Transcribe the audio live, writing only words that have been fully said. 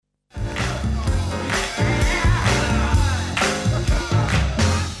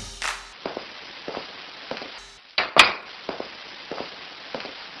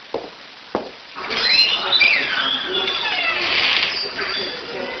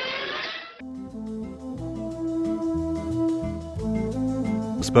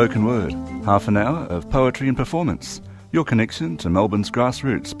Spoken Word, half an hour of poetry and performance. Your connection to Melbourne's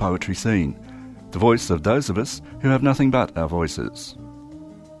grassroots poetry scene. The voice of those of us who have nothing but our voices.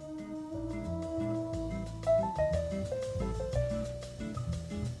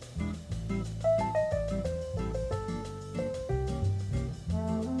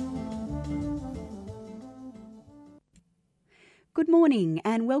 Good morning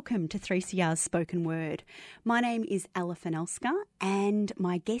and welcome to 3CR's Spoken Word. My name is Ella Fanelska and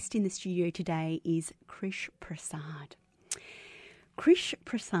my guest in the studio today is Krish Prasad. Krish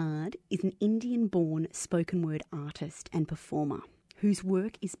Prasad is an Indian-born spoken word artist and performer whose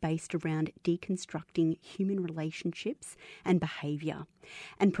work is based around deconstructing human relationships and behaviour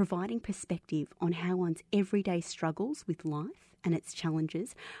and providing perspective on how one's everyday struggles with life and its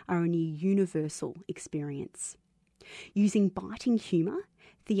challenges are a near universal experience. Using biting humour,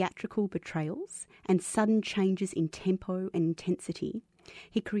 theatrical betrayals, and sudden changes in tempo and intensity,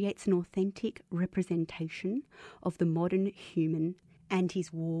 he creates an authentic representation of the modern human and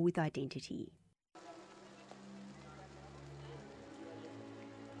his war with identity.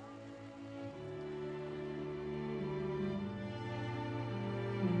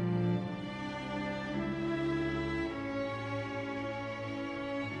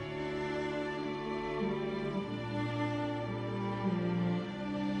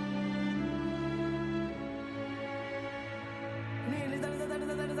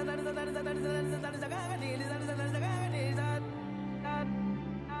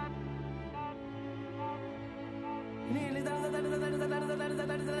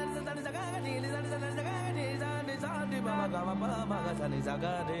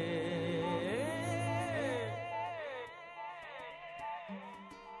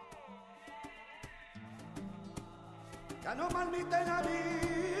 Ya no malmiten a mí.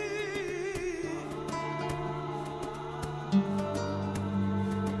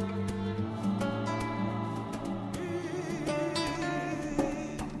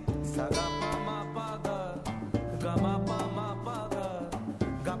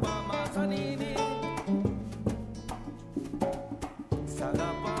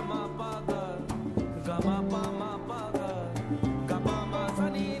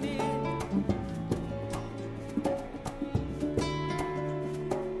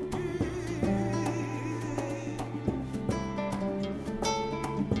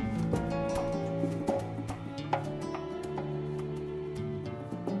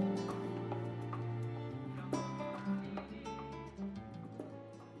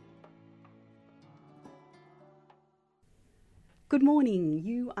 Good morning.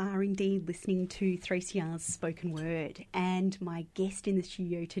 You are indeed listening to 3CR's Spoken Word, and my guest in the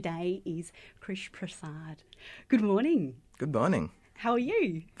studio today is Krish Prasad. Good morning. Good morning. How are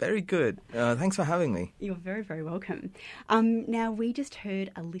you? Very good. Thanks for having me. You're very, very welcome. Now, we just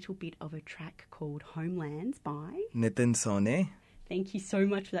heard a little bit of a track called Homelands by Nitin Sawhney. Thank you so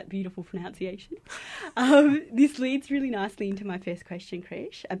much for that beautiful pronunciation. This leads really nicely into my first question,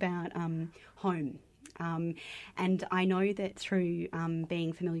 Krish, about home. And I know that through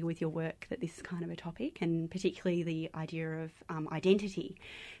being familiar with your work that this is kind of a topic, and particularly the idea of identity.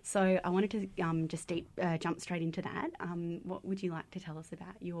 So I wanted to just jump straight into that. What would you like to tell us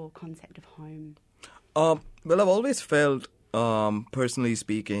about your concept of home? Well, I've always felt, personally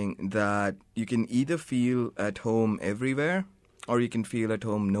speaking, that you can either feel at home everywhere or you can feel at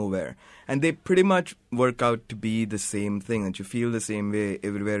home nowhere. And they pretty much work out to be the same thing, that you feel the same way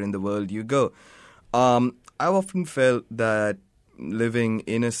everywhere in the world you go. I've often felt that living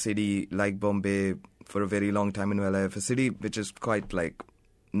in a city like Bombay for a very long time in my life, a city which is quite like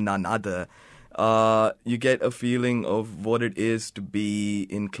none other, you get a feeling of what it is to be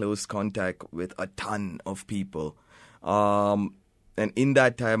in close contact with a ton of people. And in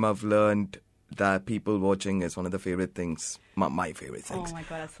that time, I've learned that people watching is one of the favorite things, my favorite things. Oh my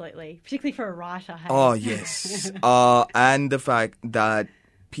God, absolutely. Particularly for a writer. Hey? Oh, yes. And the fact that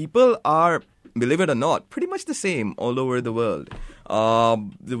people are, believe it or not, pretty much the same all over the world.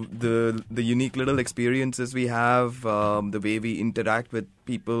 The unique little experiences we have, the way we interact with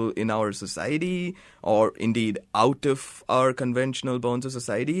people in our society, or indeed out of our conventional bounds of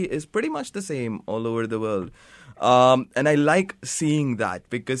society, is pretty much the same all over the world. And I like seeing that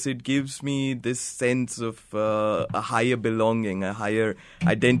because it gives me this sense of a higher belonging, a higher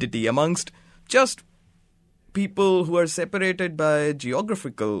identity amongst just people who are separated by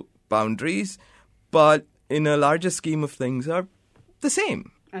geographical boundaries, but in a larger scheme of things are the same.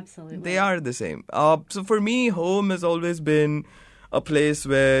 Absolutely. They are the same. So for me, home has always been a place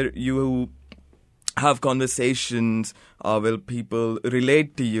where you have conversations, will people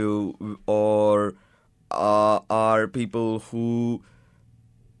relate to you, or are people who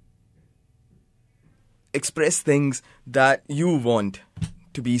express things that you want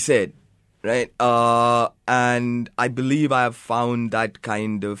to be said, right? And I believe I have found that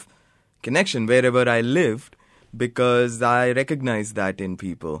kind of connection wherever I lived, because I recognize that in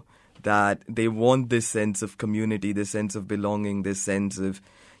people, that they want this sense of community, this sense of belonging, this sense of,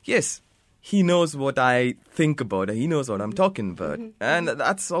 yes, he knows what I think about, he knows what I'm talking about. And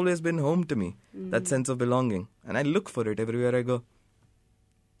that's always been home to me, that sense of belonging. And I look for it everywhere I go.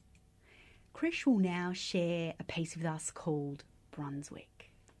 Krish will now share a piece with us called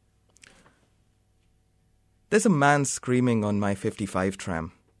Brunswick. There's a man screaming on my 55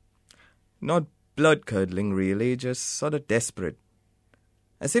 tram. Not blood-curdling, really, just sort of desperate.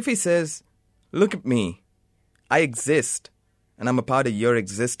 As if he says, "Look at me. I exist, and I'm a part of your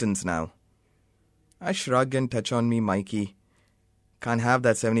existence now." I shrug and touch on me, Mikey. Can't have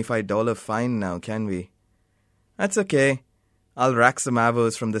that $75 fine now, can we? That's okay. I'll rack some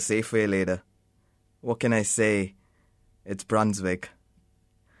avos from the Safeway later. What can I say? It's Brunswick.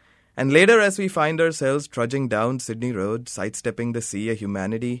 And later, as we find ourselves trudging down Sydney Road, sidestepping the sea of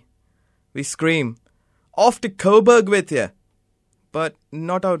humanity, we scream, "Off to Coburg with you!" But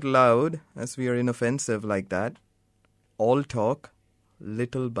not out loud, as we are inoffensive like that. All talk,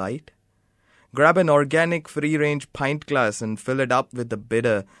 little bite. Grab an organic free-range pint glass and fill it up with the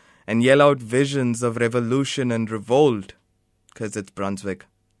bitter and yell out visions of revolution and revolt, 'cause it's Brunswick.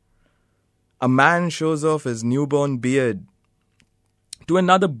 A man shows off his newborn beard to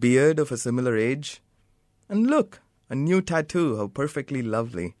another beard of a similar age. And look, a new tattoo, how perfectly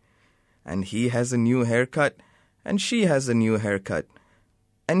lovely. And he has a new haircut, and she has a new haircut.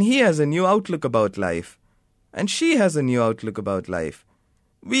 And he has a new outlook about life, and she has a new outlook about life.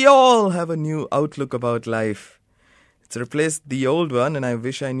 We all have a new outlook about life. It's replaced the old one, and I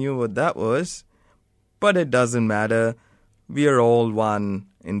wish I knew what that was. But it doesn't matter. We are all one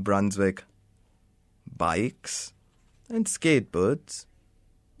in Brunswick. Bikes and skateboards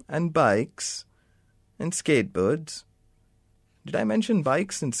and bikes and skateboards. Did I mention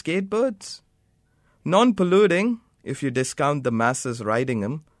bikes and skateboards? Non-polluting, if you discount the masses riding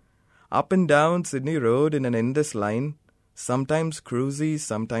them. Up and down Sydney Road in an endless line. Sometimes cruisy,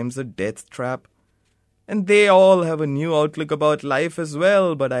 sometimes a death trap. And they all have a new outlook about life as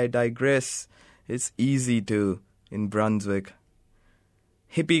well, but I digress. It's easy to in Brunswick.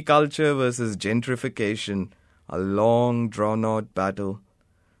 Hippie culture versus gentrification, a long drawn-out battle.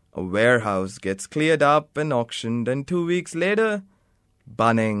 A warehouse gets cleared up and auctioned, and 2 weeks later,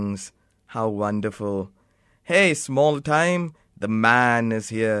 Bunnings. How wonderful. Hey, small time, the man is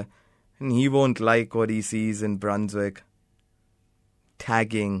here, and he won't like what he sees in Brunswick.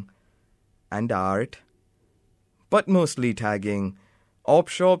 Tagging and art, but mostly tagging. Op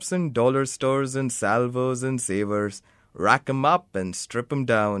shops and dollar stores and salvos and savers. Rack 'em up and strip 'em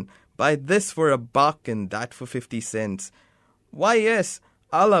down. Buy this for $1 and that for 50 cents. Why, yes,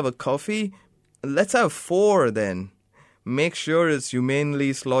 I'll have a coffee. Let's have 4 then. Make sure it's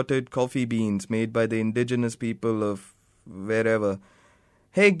humanely slaughtered coffee beans made by the indigenous people of wherever.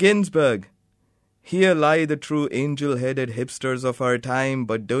 Hey, Ginsberg, here lie the true angel-headed hipsters of our time,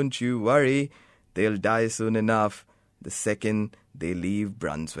 but don't you worry, they'll die soon enough, the second they leave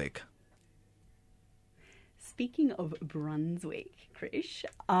Brunswick. Speaking of Brunswick, Krish,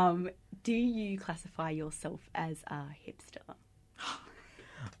 do you classify yourself as a hipster?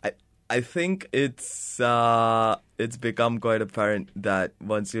 I think it's become quite apparent that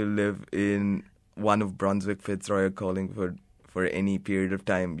once you live in one of Brunswick, Fitzroy, calling for any period of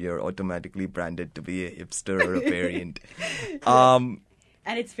time, you're automatically branded to be a hipster or a variant.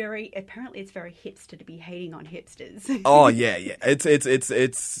 And it's very hipster to be hating on hipsters. Oh yeah.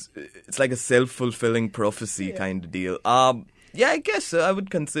 It's like a self-fulfilling prophecy kind of deal. Yeah, I guess I would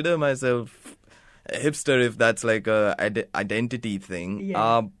consider myself a hipster if that's like a identity thing.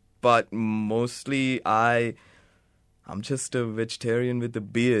 Yeah. But mostly I'm just a vegetarian with a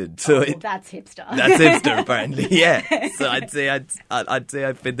beard. So that's hipster. That's hipster, apparently. Yeah. So I'd say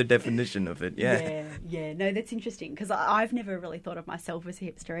I fit the definition of it. Yeah. Yeah. No, that's interesting because I've never really thought of myself as a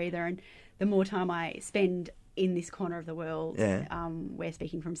hipster either. And the more time I spend in this corner of the world, we're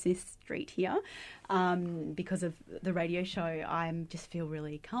speaking from Smith Street here, because of the radio show, I just feel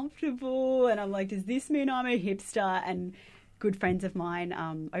really comfortable. And I'm like, does this mean I'm a hipster? And good friends of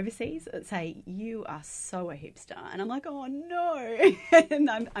mine overseas say, you are so a hipster. And I'm like, oh, no. And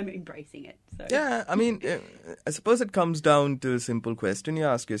I'm embracing it. So. Yeah, I mean, I suppose it comes down to a simple question you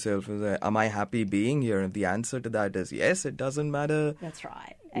ask yourself. Am I happy being here? And the answer to that is yes, it doesn't matter. That's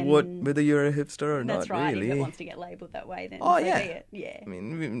right. Whether you're a hipster or not, that's right. really. If it wants to get labelled that way, then oh, so yeah. be it. Yeah. I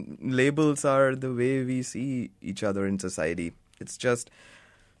mean, labels are the way we see each other in society. It's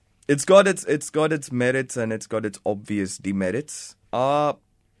it's got its merits and it's got its obvious demerits.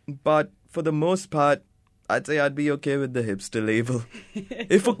 But for the most part, I'd say I'd be okay with the hipster label,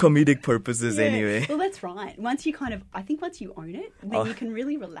 if for comedic purposes anyway. Well, that's right. Once you I think once you own it, then you can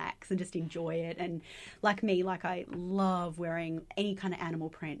really relax and just enjoy it. And like me, I love wearing any kind of animal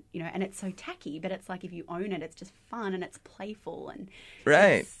print, and it's so tacky, but it's like if you own it, it's just fun and it's playful and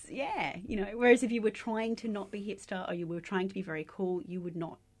right. Whereas if you were trying to not be hipster or you were trying to be very cool, you would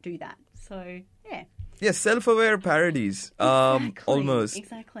not do that. So, yeah. Yeah, self-aware parodies, almost.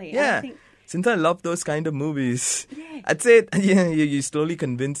 Exactly. Yeah. Since I love those kind of movies, I'd say you're slowly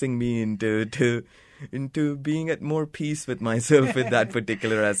convincing me into being at more peace with myself with that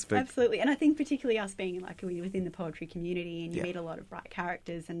particular aspect. Absolutely, and I think particularly us being within the poetry community, and you meet a lot of bright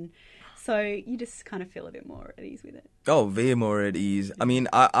characters, and so you just kind of feel a bit more at ease with it. Oh, way more at ease. I mean,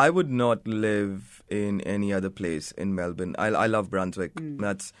 I would not live in any other place in Melbourne. I love Brunswick.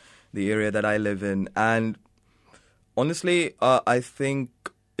 That's the area that I live in, and honestly, I think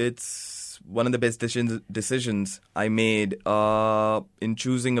it's one of the best decisions I made in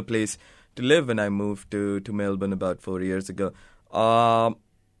choosing a place to live when I moved to Melbourne about 4 years ago. I've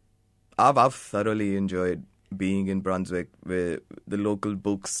thoroughly enjoyed being in Brunswick with the local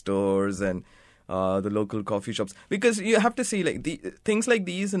bookstores and the local coffee shops, because you have to see things like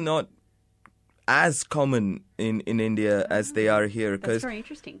these are not as common in India as they are here. That's very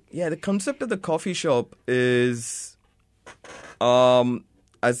interesting. Yeah, the concept of the coffee shop is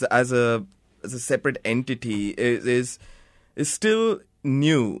as a separate entity is still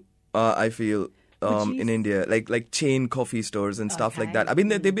new. I feel in India, like chain coffee stores and stuff like that. I mean,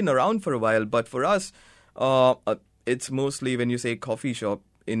 they've been around for a while, but for us, it's mostly when you say coffee shop.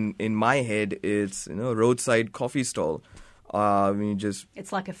 In my head, it's roadside coffee stall.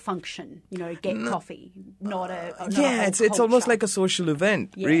 It's like a function, get coffee, not a it's almost like a social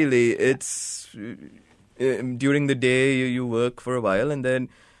event. Yeah. Really, it's during the day you work for a while and then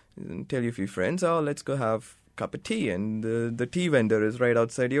tell your few friends, let's go have a cup of tea, and the tea vendor is right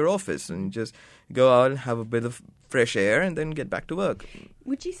outside your office, and you just go out and have a bit of fresh air and then get back to work.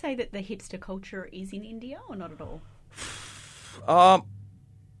 Would you say that the hipster culture is in India or not at all?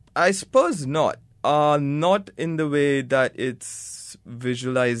 I suppose not. Not in the way that it's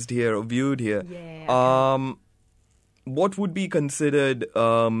visualized here or viewed here. Yeah, okay. What would be considered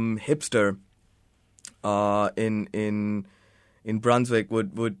hipster in Brunswick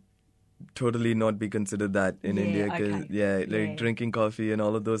would totally not be considered that in India, because drinking coffee and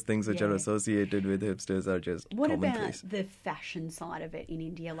all of those things which are associated with hipsters are just commonplace. What about the fashion side of it in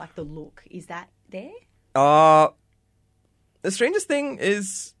India, like the look? Is that there? The strangest thing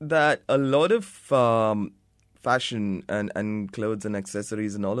is that a lot of fashion and clothes and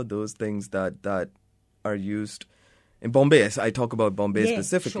accessories and all of those things that are used in Bombay, I talk about Bombay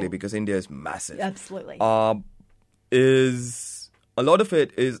specifically because India is massive. Absolutely. Is a lot of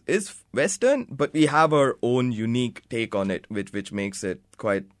it is Western, but we have our own unique take on it, which makes it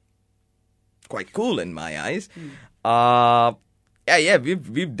quite cool in my eyes.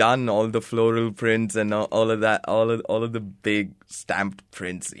 We've done all the floral prints and all of that, all of the big stamped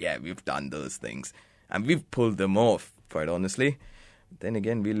prints. Yeah, we've done those things, and we've pulled them off, quite honestly. Then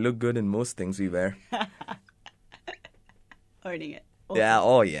again, we look good in most things we wear. Owning it. Awesome. Yeah,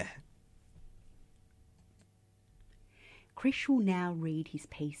 oh yeah. Krish will now read his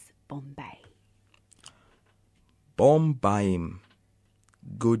piece, Bombay. Bombaim,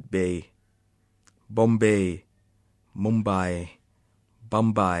 good bay. Bombay, Mumbai,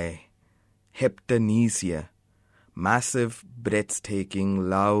 Bombay, Heptanesia, massive,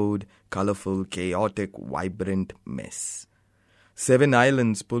 breathtaking, loud, colourful, chaotic, vibrant mess. 7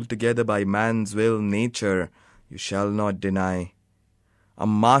 islands pulled together by man's will, nature, you shall not deny. A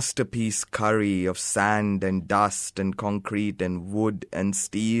masterpiece curry of sand and dust and concrete and wood and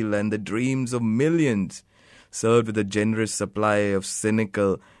steel and the dreams of millions, served with a generous supply of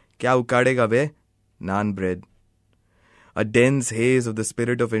cynical, kya ukadega be? Naan bread. A dense haze of the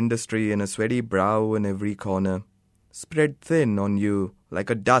spirit of industry and a sweaty brow in every corner, spread thin on you like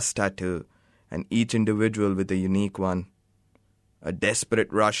a dust tattoo, and each individual with a unique one. A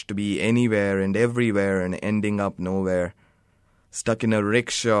desperate rush to be anywhere and everywhere and ending up nowhere. Stuck in a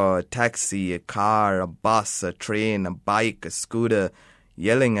rickshaw, a taxi, a car, a bus, a train, a bike, a scooter,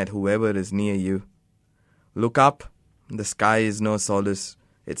 yelling at whoever is near you. Look up, the sky is no solace,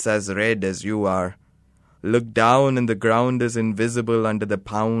 it's as red as you are. Look down and the ground is invisible under the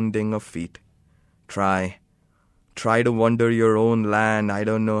pounding of feet. Try to wander your own land, I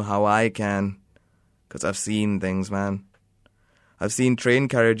don't know how I can, 'cause I've seen things, man. I've seen train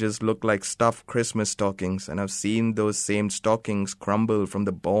carriages look like stuffed Christmas stockings, and I've seen those same stockings crumble from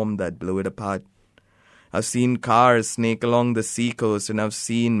the bomb that blew it apart. I've seen cars snake along the seacoast, and I've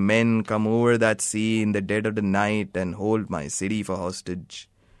seen men come over that sea in the dead of the night and hold my city for hostage.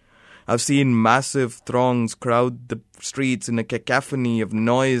 I've seen massive throngs crowd the streets in a cacophony of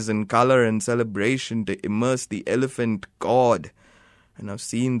noise and color and celebration to immerse the elephant god. And I've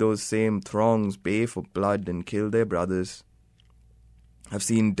seen those same throngs bay for blood and kill their brothers. I've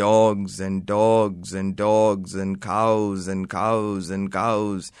seen dogs and dogs and dogs and cows and cows and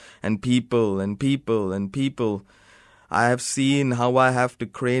cows and people and people and people. I have seen how I have to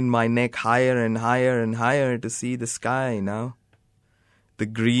crane my neck higher and higher and higher to see the sky now. The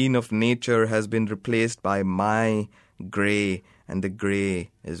green of nature has been replaced by my grey, and the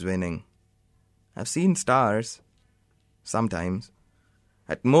grey is winning. I've seen stars. Sometimes.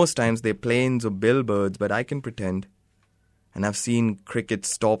 At most times they're planes or billboards, but I can pretend. And I've seen cricket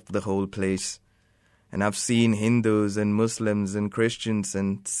stop the whole place. And I've seen Hindus and Muslims and Christians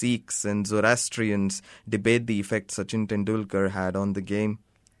and Sikhs and Zoroastrians debate the effect Sachin Tendulkar had on the game.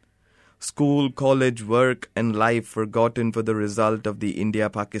 School, college, work and life forgotten for the result of the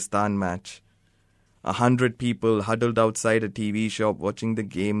India-Pakistan match. 100 people huddled outside a TV shop watching the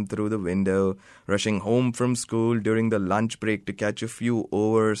game through the window, rushing home from school during the lunch break to catch a few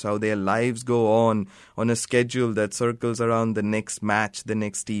overs, how their lives go on a schedule that circles around the next match, the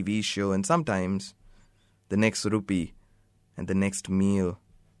next TV show, and sometimes the next rupee and the next meal.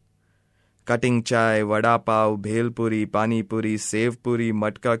 Cutting chai, vada pav, bhel puri, pani puri, sev puri,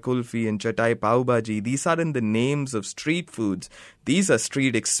 matka kulfi and chatai pav bhaji. These aren't the names of street foods. These are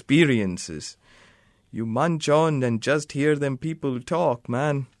street experiences. You munch on and just hear them people talk,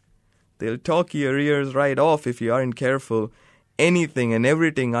 man. They'll talk your ears right off if you aren't careful. Anything and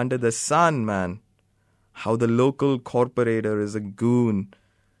everything under the sun, man. How the local corporator is a goon.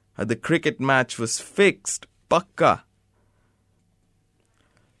 How the cricket match was fixed, pakka.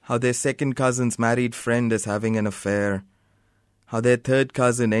 How their second cousin's married friend is having an affair. How their third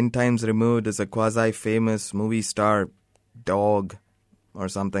cousin, 10 times removed, is a quasi-famous movie star dog or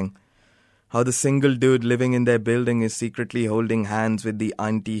something. How the single dude living in their building is secretly holding hands with the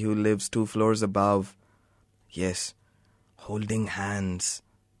auntie who lives 2 floors above. Yes, holding hands.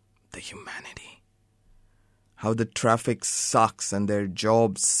 The humanity. How the traffic sucks and their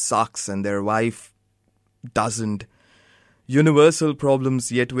job sucks and their wife doesn't. Universal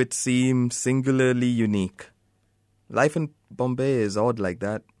problems yet which seem singularly unique. Life in Bombay is odd like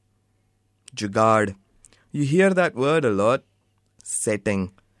that. Jugaad. You hear that word a lot.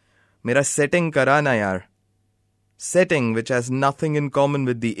 Setting. Mera setting karana yaar. Setting, which has nothing in common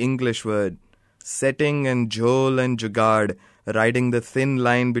with the English word. Setting and jhol and jugaad, riding the thin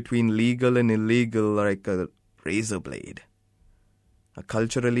line between legal and illegal like a razor blade. A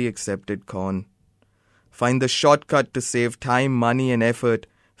culturally accepted con. Find the shortcut to save time, money and effort.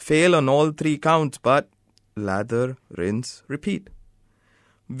 Fail on all 3 counts, but lather, rinse, repeat.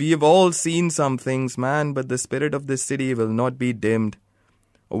 We have all seen some things, man, but the spirit of this city will not be dimmed.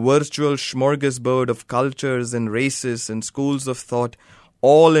 A virtual smorgasbord of cultures and races and schools of thought,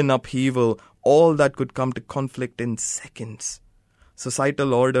 all in upheaval, all that could come to conflict in seconds.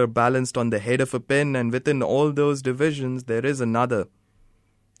 Societal order balanced on the head of a pin, and within all those divisions there is another.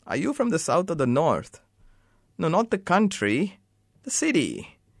 Are you from the south or the north? No, not the country, the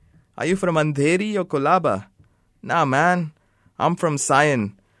city. Are you from Andheri or Kolaba? Nah, man, I'm from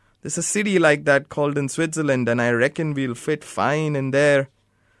Sion. There's a city like that called in Switzerland, and I reckon we'll fit fine in there.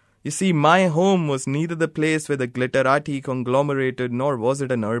 You see, my home was neither the place where the glitterati conglomerated, nor was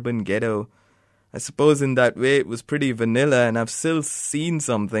it an urban ghetto. I suppose in that way it was pretty vanilla, and I've still seen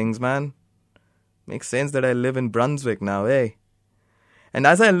some things, man. Makes sense that I live in Brunswick now, eh? And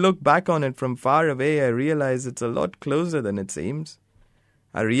as I look back on it from far away, I realize it's a lot closer than it seems.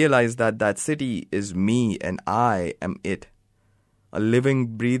 I realize that that city is me and I am it. A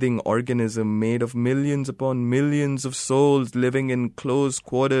living, breathing organism made of millions upon millions of souls living in close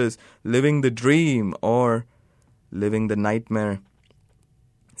quarters, living the dream or living the nightmare.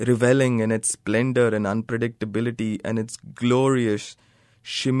 Reveling in its splendor and unpredictability and its glorious,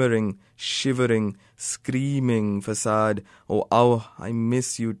 shimmering, shivering, screaming facade. Oh, I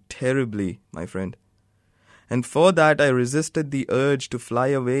miss you terribly, my friend. And for that I resisted the urge to fly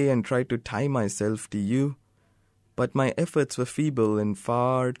away and try to tie myself to you. But my efforts were feeble and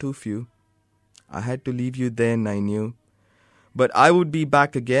far too few. I had to leave you then, I knew. But I would be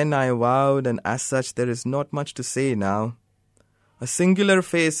back again, I vowed, and as such there is not much to say now. A singular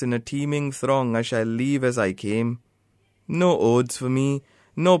face in a teeming throng I shall leave as I came. No odes for me,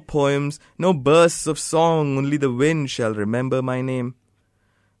 no poems, no bursts of song, only the wind shall remember my name.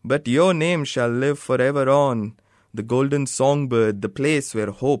 But your name shall live forever on, the golden songbird, the place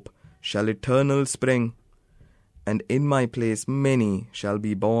where hope shall eternal spring. And in my place many shall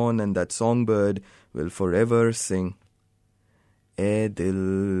be born, and that songbird will forever sing. ए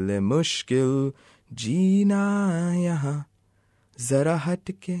दिल मुश्किल जीना यहाँ, जरा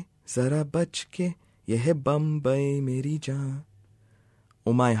हट के जरा बच के, यह बम्बई मेरी जान.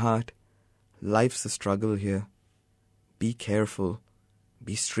 Oh my heart, life's a struggle here. Be careful,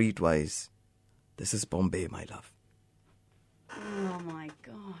 be streetwise. This is Bombay, my love. Oh my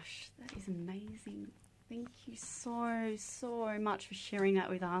gosh, that is amazing. Thank you so much for sharing that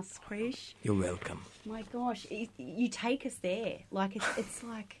with us, Krish. You're welcome. My gosh, you take us there. Like it's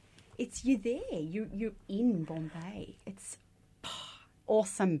like you're there. You're in Bombay. It's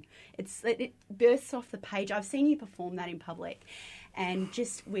awesome. It bursts off the page. I've seen you perform that in public, and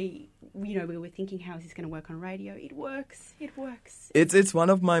just we were thinking, how is this going to work on radio? It works. It works. It's one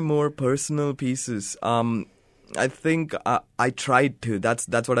of my more personal pieces. I think I tried to. That's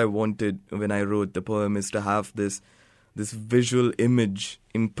what I wanted when I wrote the poem, is to have this visual image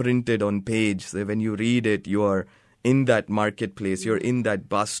imprinted on page. So when you read it, you are in that marketplace, you're in that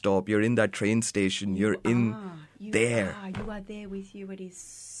bus stop, you're in that train station, you're there. You are there with you. It is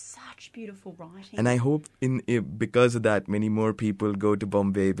such beautiful writing. And I hope because of that, many more people go to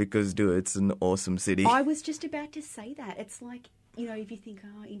Bombay, because it's an awesome city. I was just about to say that. It's like, if you think,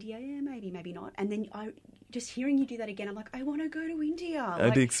 India, yeah, maybe not. And then just hearing you do that again, I'm like, I want to go to India.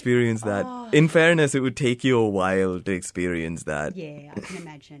 To experience that. In fairness, it would take you a while to experience that. Yeah, I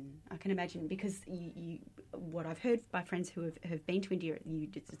can imagine because you what I've heard by friends who have been to India,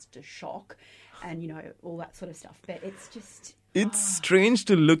 it's a shock and, all that sort of stuff. But it's just... It's strange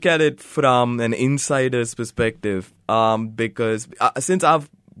to look at it from an insider's perspective because since I've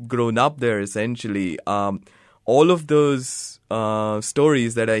grown up there, essentially, all of those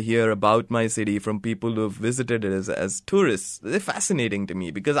stories that I hear about my city from people who have visited it as tourists, they're fascinating to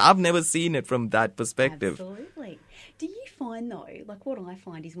me because I've never seen it from that perspective. Absolutely. Do you find, though, like what I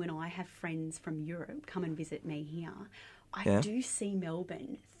find is when I have friends from Europe come and visit me here, I do see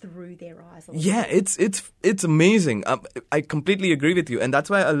Melbourne through their eyes. Yeah, it's amazing. I completely agree with you. And that's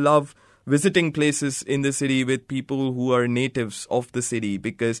why I love visiting places in the city with people who are natives of the city,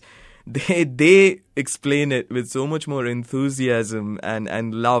 because they explain it with so much more enthusiasm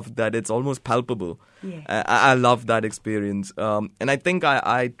and love that it's almost palpable. Yeah. I love that experience. And I think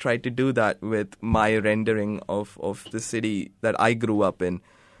I try to do that with my rendering of the city that I grew up in.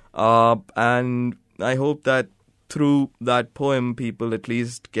 And I hope that through that poem, people at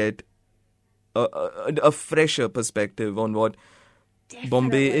least get a fresher perspective on what Definitely.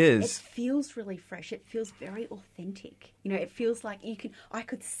 Bombay is. It feels really fresh. It feels very authentic. It feels like I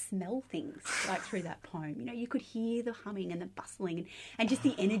could smell things like through that poem. You could hear the humming and the bustling and just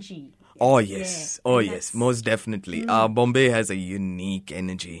the energy. Oh, yes. Yeah. Oh, yes. Most definitely. Bombay has a unique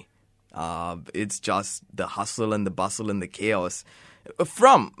energy. It's just the hustle and the bustle and the chaos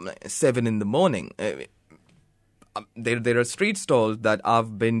from 7 in the morning. There are street stalls that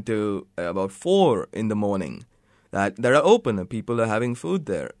I've been to about 4 in the morning that are open and people are having food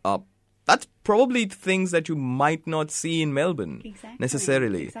there. That's probably things that you might not see in Melbourne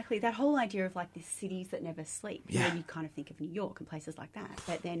necessarily. Exactly. That whole idea of like these cities that never sleep. Yeah. You kind of think of New York and places like that.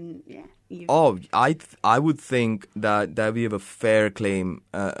 But then, I would think that we have a fair claim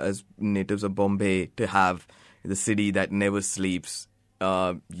as natives of Bombay to have the city that never sleeps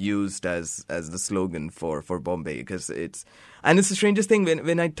used as the slogan for Bombay, because it's the strangest thing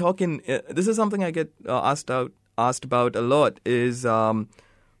when I talk this is something I get asked about a lot is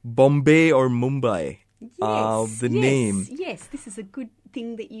Bombay or Mumbai. Yes, name. Yes, this is a good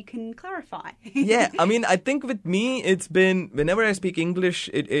thing that you can clarify. Yeah, I mean, I think with me it's been, whenever I speak English,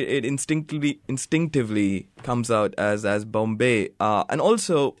 it instinctively comes out as Bombay. And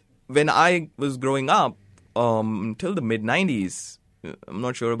also, when I was growing up, until the mid-90s, I'm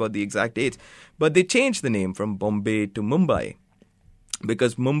not sure about the exact dates, but they changed the name from Bombay to Mumbai,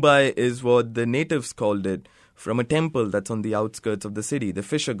 because Mumbai is what the natives called it, from a temple that's on the outskirts of the city, the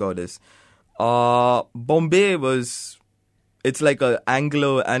Fisher Goddess. Bombay it's like an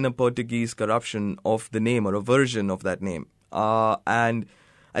Anglo and a Portuguese corruption of the name, or a version of that name. And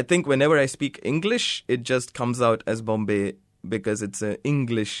I think whenever I speak English, it just comes out as Bombay because it's an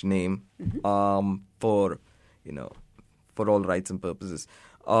English name for all rights and purposes.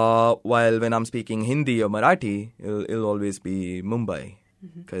 While when I'm speaking Hindi or Marathi, it'll always be Mumbai,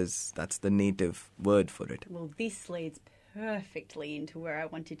 because that's the native word for it. Well, this leads perfectly into where I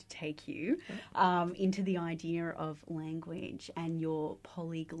wanted to take you, into the idea of language and your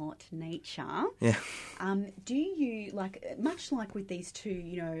polyglot nature. Yeah. Do you, much like with these two,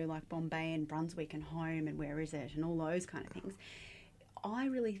 like Bombay and Brunswick and home and where is it and all those kind of things, I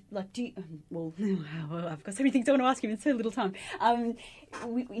really I've got so many things I want to ask you in so little time.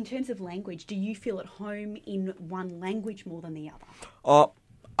 In terms of language, do you feel at home in one language more than the other?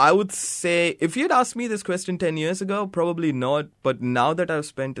 I would say, if you'd asked me this question 10 years ago, probably not. But now that I've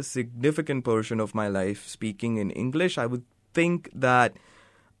spent a significant portion of my life speaking in English, I would think that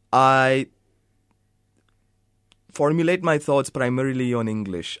I formulate my thoughts primarily on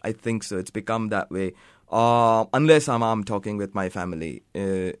English. I think so. It's become that way. Unless I'm talking with my family,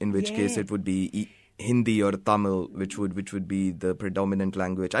 in which case it would be Hindi or Tamil, which would be the predominant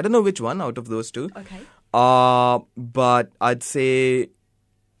language. I don't know which one out of those two. Okay. But I'd say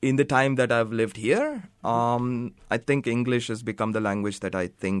in the time that I've lived here, I think English has become the language that I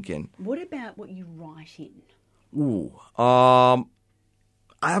think in. What about what you write in? I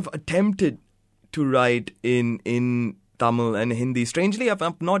have attempted to write in Tamil and Hindi. Strangely,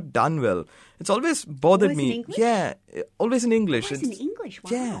 I've not done well. It's always bothered me. In English? Yeah, always in English. Always in English?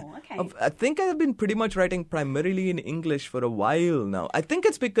 Wow, yeah. okay. I think I've been pretty much writing primarily in English for a while now. I think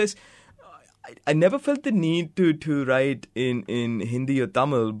it's because I never felt the need to write in Hindi or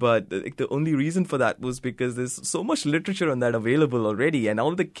Tamil, but the only reason for that was because there's so much literature on that available already, and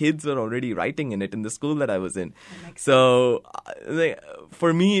all the kids are already writing in it in the school that I was in. So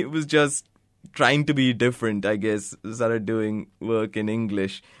for me, it was just trying to be different, I guess. Started doing work in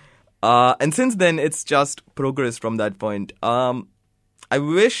English. And since then, it's just progress from that point. I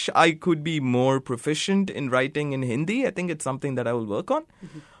wish I could be more proficient in writing in Hindi. I think it's something that I will work on.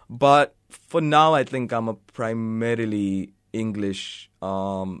 Mm-hmm. But for now, I think I'm a primarily English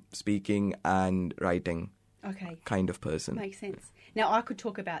speaking and writing kind of person. Makes sense. Now, I could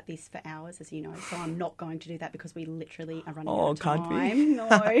talk about this for hours, as you know, so I'm not going to do that because we literally are running out of time. Can't we? No,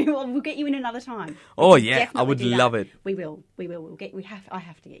 well, we'll get you in another time. Oh, yeah, I would love it. We will. I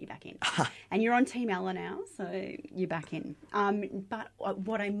have to get you back in. And you're on Team Ella now, so you're back in. But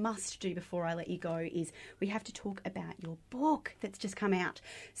what I must do before I let you go is we have to talk about your book that's just come out.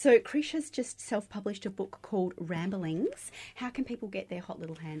 So Krish has just self-published a book called Ramblings. How can people get their hot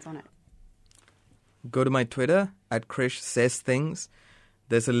little hands on it? Go to my Twitter at Krish Says Things.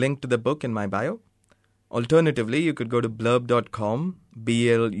 There's a link to the book in my bio. Alternatively, you could go to blurb.com,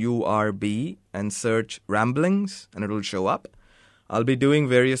 BLURB, and search Ramblings, and it'll show up. I'll be doing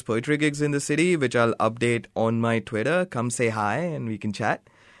various poetry gigs in the city, which I'll update on my Twitter. Come say hi, and we can chat.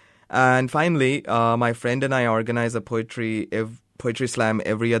 And finally, my friend and I organize a poetry slam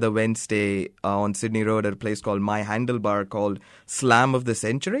every other Wednesday on Sydney Road at a place called My Handlebar called Slam of the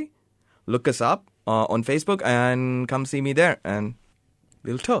Century. Look us up on Facebook and come see me there, and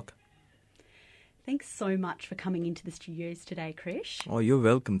we'll talk. Thanks so much for coming into the studios today, Krish. Oh, you're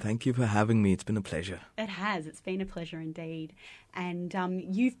welcome. Thank you for having me. It's been a pleasure. It has. It's been a pleasure indeed. And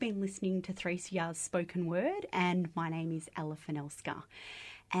you've been listening to 3CR's Spoken Word, and my name is Ella Fanelska.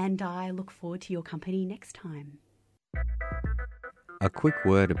 And I look forward to your company next time. A quick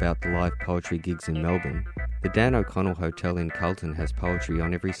word about the live poetry gigs in Melbourne. The Dan O'Connell Hotel in Carlton has poetry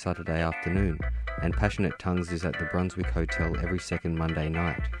on every Saturday afternoon, and Passionate Tongues is at the Brunswick Hotel every second Monday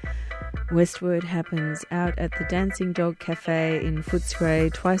night. Westward happens out at the Dancing Dog Cafe in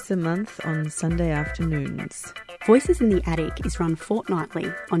Footscray twice a month on Sunday afternoons. Voices in the Attic is run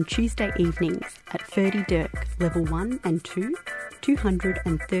fortnightly on Tuesday evenings at Ferdy Dirk, Level 1 and 2,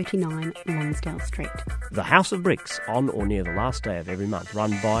 239 Lonsdale Street. The House of Bricks, on or near the last day of every month,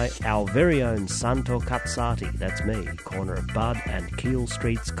 run by our very own Santo Katsati, that's me, corner of Bud and Keele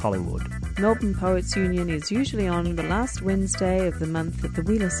Streets, Collingwood. Melbourne Poets Union is usually on the last Wednesday of the month at the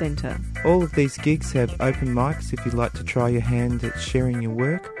Wheeler Centre. All of these gigs have open mics if you'd like to try your hand at sharing your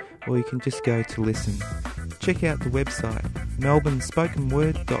work, or you can just go to listen. Check out the website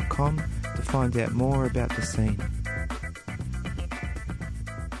melbournespokenword.com to find out more about the scene.